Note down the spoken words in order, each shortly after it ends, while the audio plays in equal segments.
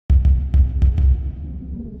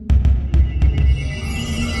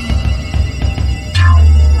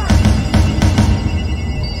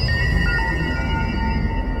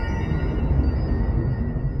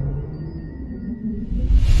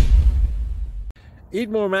Eat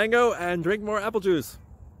more mango and drink more apple juice.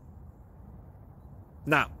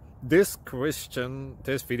 Now, this video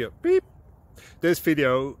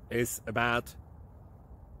is about...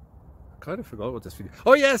 I kind of forgot what this video...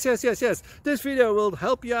 Oh, yes. This video will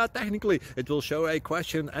help you out technically. It will show a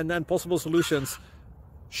question and then possible solutions.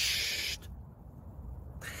 Shh.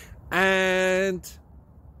 And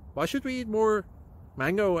why should we eat more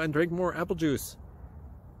mango and drink more apple juice?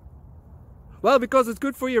 Well, because it's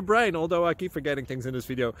good for your brain, although I keep forgetting things in this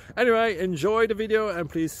video. Anyway, enjoy the video and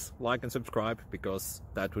please like and subscribe, because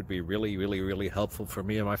that would be really helpful for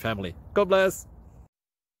me and my family. God bless!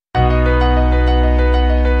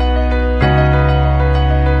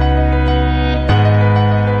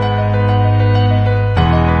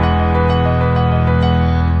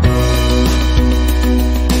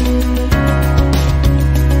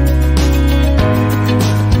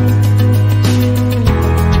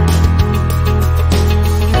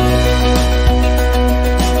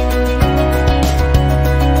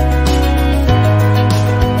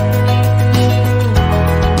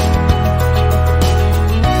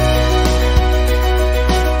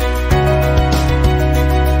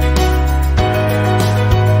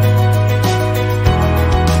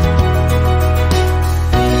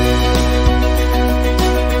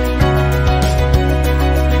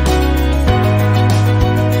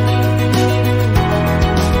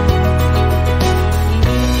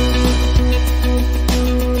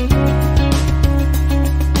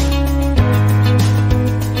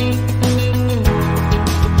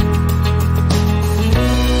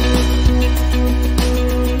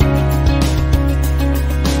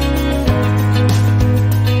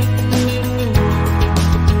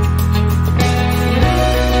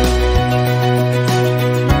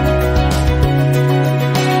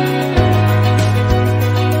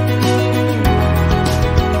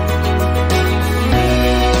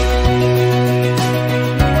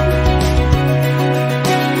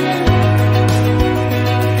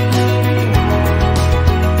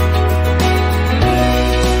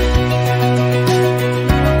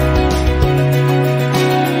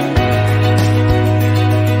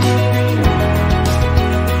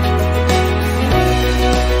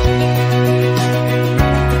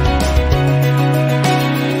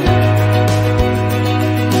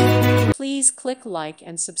 Please click like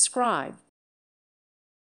and subscribe.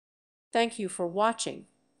 Thank you for watching.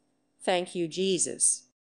 Thank you, Jesus.